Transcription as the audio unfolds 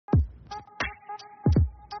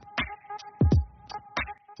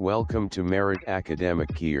Welcome to Merit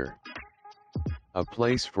Academic Gear, a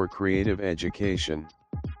place for creative education.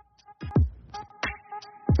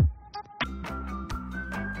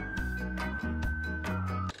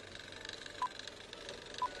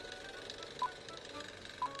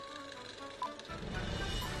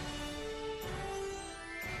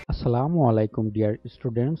 Assalamu alaikum dear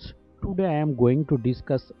students. Today I am going to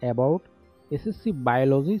discuss about SSC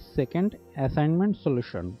Biology second assignment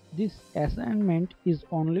solution. This assignment is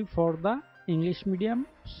only for the English medium.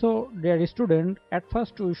 So dear student, at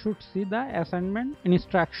first we should see the assignment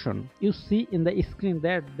instruction. You see in the screen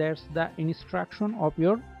that there's the instruction of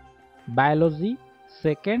your Biology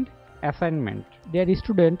second assignment. Dear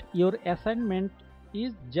student, your assignment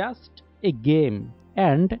is just a game,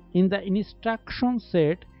 and in the instruction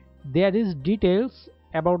set there is details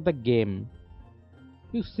about the game.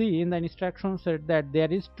 You see in the instruction set that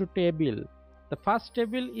there is two tables. The first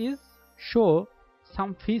table is show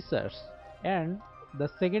some features and the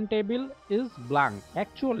second table is blank.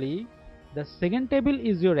 Actually the second table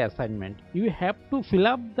is your assignment. You have to fill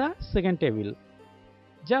up the second table.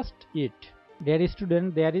 Just it. Dear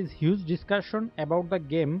student, there is huge discussion about the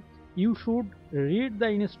game. You should read the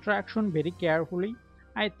instruction very carefully.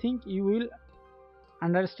 I think you will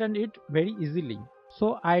understand it very easily.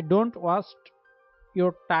 So I don't waste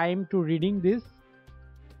your time to reading this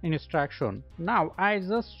instruction. Now I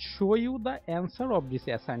just show you the answer of this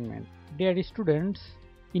assignment. Dear students,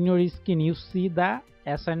 in your screen you see the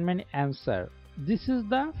assignment answer. This is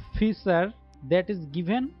the feature that is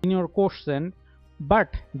given in your question,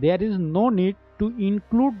 but there is no need to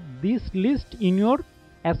include this list in your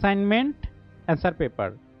assignment answer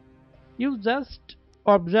paper. You just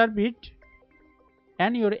observe it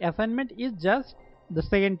and your assignment is just the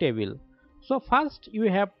second table. So first you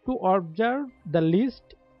have to observe the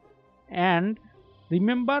list and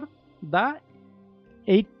remember the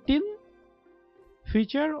 18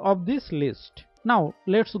 feature of this list. Now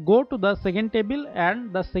let's go to the second table,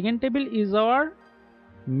 and the second table is our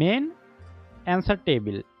main answer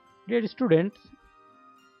table. Dear students,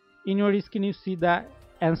 in your screen you see the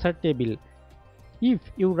answer table. If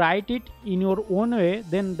you write it in your own way,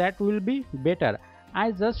 then that will be better.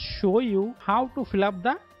 I just show you how to fill up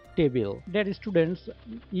the table. Dear students,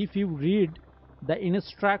 if you read the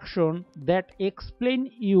instruction that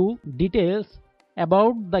explain you details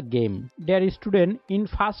about the game. Dear student, in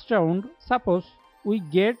first round, suppose we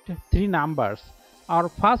get three numbers. Our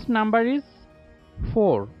first number is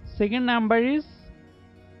 4, second number is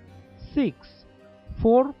 6.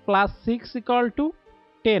 4 plus 6 equal to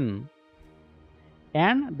 10,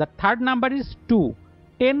 and the third number is 2.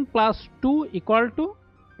 10 plus 2 equal to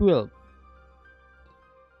 12.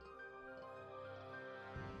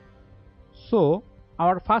 So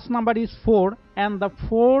our first number is 4, and the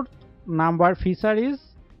fourth number feature is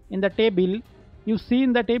in the table. You see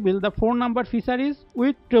in the table the 4 number feature is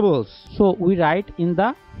with tables. So we write in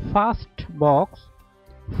the first box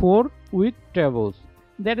 4 with tables.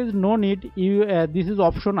 There is no need, this is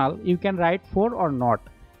optional, you can write 4 or not,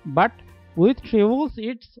 but with tables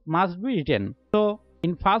it must be written. So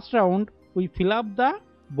in first round we fill up the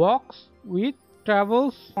box with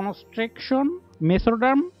tables, construction,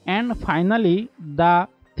 mesoderm, and finally the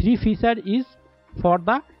 3 feature is for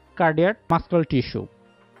the cardiac muscle tissue.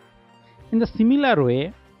 In the similar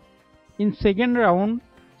way, in second round,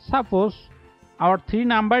 suppose our 3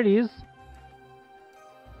 number is,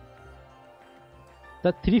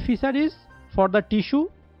 the 3 feature is for the tissue,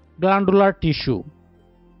 glandular tissue.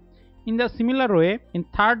 In the similar way, in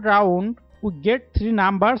third round we get 3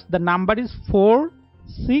 numbers. The number is 4,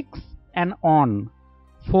 6 and on.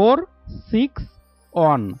 4, 6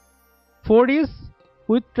 on. 4 is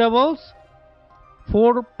with tables.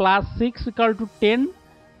 4 plus 6 equal to 10.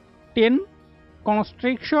 10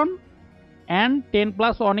 constriction, and 10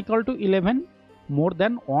 plus 1 equal to 11, more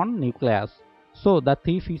than 1 nucleus. So the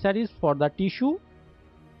 3 feature is for the tissue,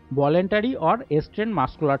 voluntary or strained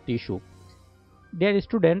muscular tissue. Dear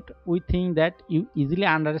student, we think that you easily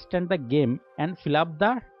understand the game and fill up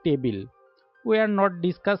the table. We are not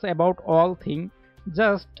discuss about all things.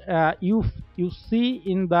 Just you see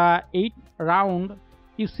in the 8th round,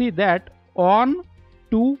 you see that on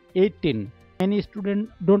to 18. Many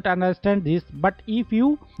students don't understand this, but if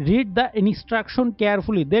you read the instruction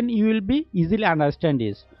carefully, then you will be easily understand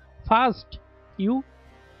this. First you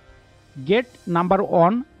get number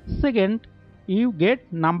 1, second you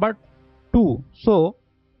get number 2. So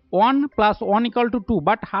 1 plus 1 equal to 2.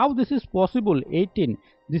 But how this is possible? 18.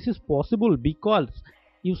 This is possible because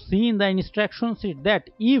you see in the instruction sheet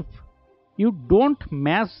that if you don't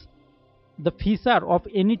match the feature of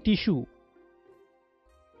any tissue,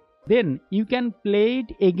 Then you can play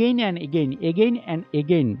it again and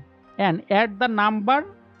again, and add the number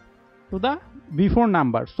to the before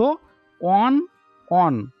number. So 1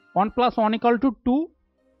 plus 1 equal to 2.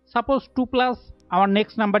 Suppose 2 plus our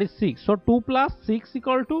next number is 6. So 2 plus 6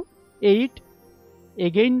 equal to 8.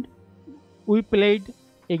 Again we played,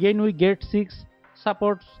 again we get 6.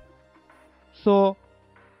 Suppose so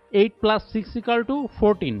 8 plus 6 equal to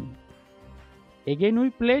 14. Again we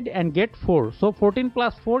played and get 4. So 14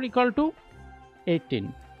 plus 4 equal to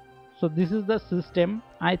 18. So this is the system.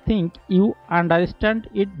 I think you understand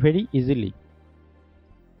it very easily.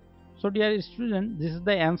 So dear student, this is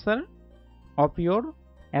the answer of your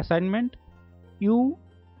assignment. You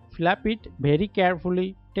fill up it very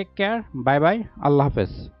carefully. Take care. Bye bye. Allah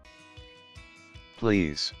Hafiz.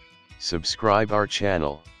 Please subscribe our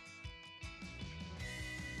channel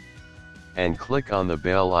and click on the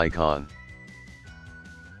bell icon.